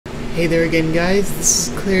Hey there again, guys. This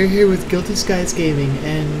is Claire here with Guilty Skies Gaming,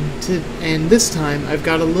 and this time I've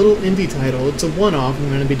got a little indie title. It's a one-off I'm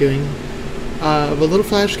going to be doing of a little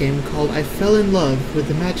flash game called I Fell in Love with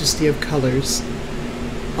the Majesty of Colors.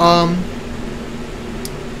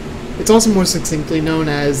 It's also more succinctly known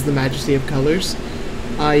as the Majesty of Colors.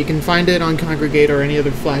 You can find it on Congregate or any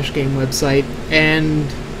other flash game website, and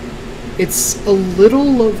it's a little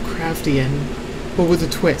Lovecraftian, but with a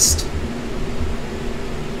twist.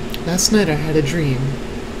 Last night I had a dream.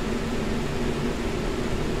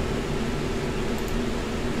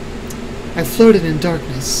 I floated in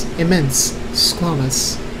darkness, immense,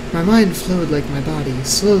 squamous. My mind flowed like my body,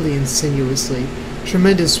 slowly and sinuously.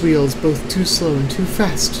 Tremendous wheels, both too slow and too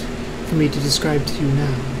fast for me to describe to you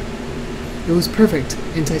now. It was perfect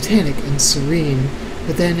and titanic and serene,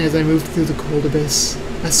 but then as I moved through the cold abyss,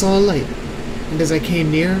 I saw a light, and as I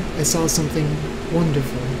came near, I saw something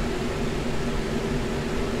wonderful.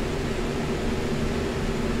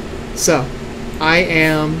 So, I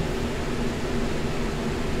am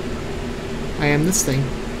this thing.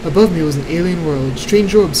 Above me was an alien world.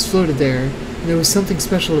 Strange orbs floated there, and there was something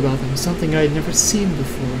special about them, something I had never seen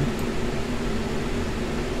before.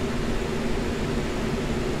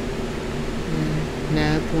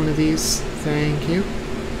 Nab one of these, thank you.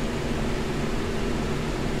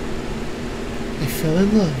 I fell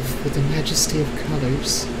in love with the Majesty of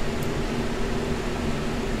Colors.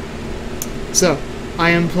 So,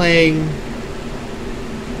 I am playing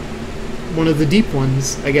one of the deep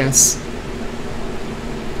ones, I guess.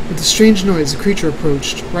 With a strange noise, a creature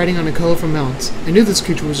approached, riding on a colorful mount. I knew this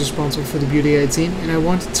creature was responsible for the beauty I had seen, and I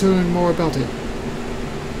wanted to learn more about it.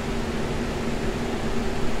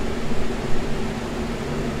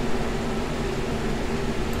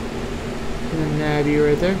 And nab you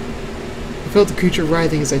right there. I felt the creature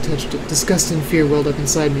writhing as I touched it. Disgust and fear welled up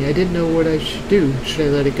inside me. I didn't know what I should do. Should I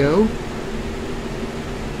let it go?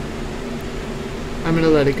 I'm gonna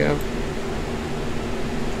let it go.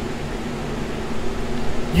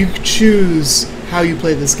 You choose how you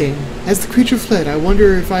play this game. As the creature fled, I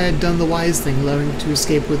wonder if I had done the wise thing, allowing it to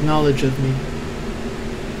escape with knowledge of me.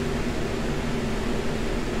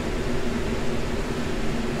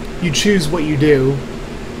 You choose what you do,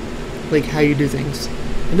 like how you do things.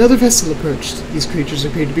 Another vessel approached. These creatures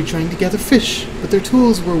appeared to be trying to gather fish, but their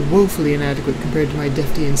tools were woefully inadequate compared to my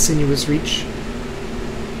defty and sinuous reach.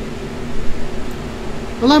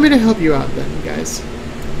 Allow me to help you out then, guys.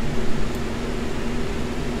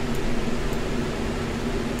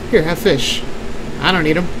 Here, have fish. I don't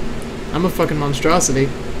need them. I'm a fucking monstrosity.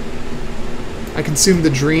 I consume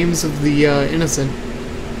the dreams of the innocent.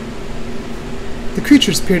 The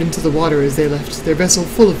creatures peered into the water as they left, their vessel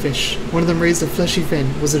full of fish. One of them raised a fleshy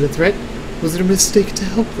fin. Was it a threat? Was it a mistake to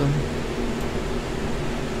help them?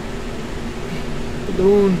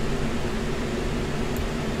 Balloon.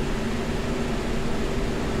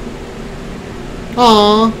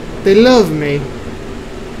 Aww, they love me.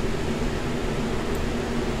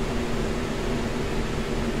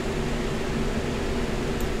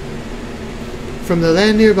 From the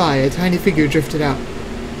land nearby, a tiny figure drifted out.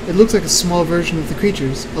 It looked like a small version of the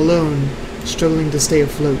creatures, alone, struggling to stay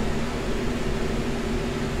afloat.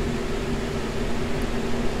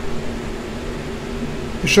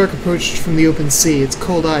 A shark approached from the open sea, its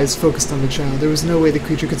cold eyes focused on the child. There was no way the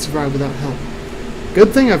creature could survive without help.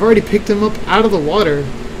 Good thing I've already picked him up out of the water.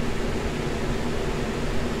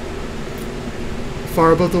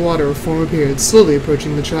 Far above the water, a form appeared, slowly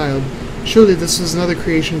approaching the child. Surely this was another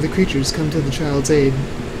creation of the creatures come to the child's aid.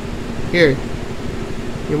 Here.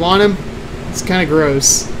 You want him? It's kinda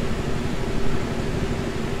gross.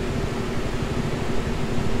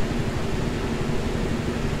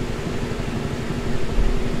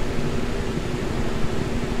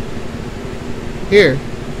 Here.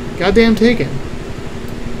 Goddamn take him.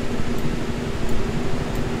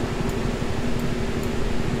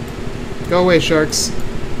 Go away, sharks.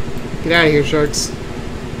 Get out of here, sharks.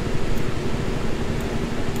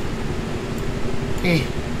 Yeah.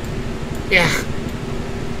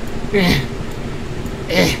 Yeah.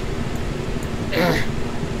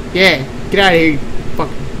 Get out of here, you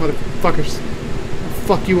fucking motherfuckers. I'll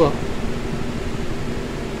fuck you up.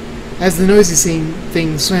 As the noisy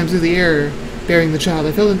thing swam through the air, bearing the child,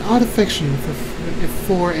 I felt an odd affection for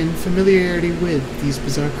and familiarity with these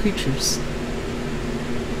bizarre creatures.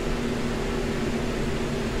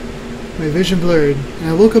 My vision blurred, and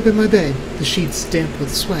I woke up in my bed, the sheets damp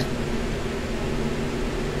with sweat.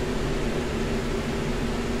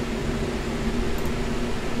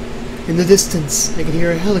 In the distance, I could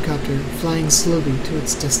hear a helicopter flying slowly to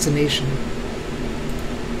its destination.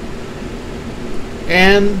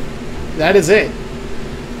 And that is it.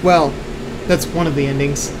 Well, that's one of the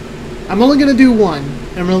endings. I'm only gonna do one,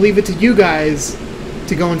 and I'm gonna leave it to you guys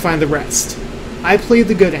to go and find the rest. I played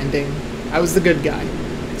the good ending. I was the good guy.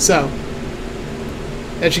 So,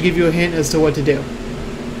 that should give you a hint as to what to do.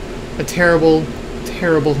 A terrible,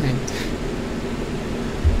 terrible hint.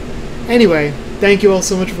 Anyway, thank you all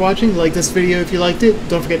so much for watching. Like this video if you liked it.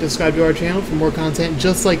 Don't forget to subscribe to our channel for more content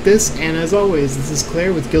just like this. And as always, this is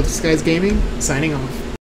Claire with Guilty Skies Gaming, signing off.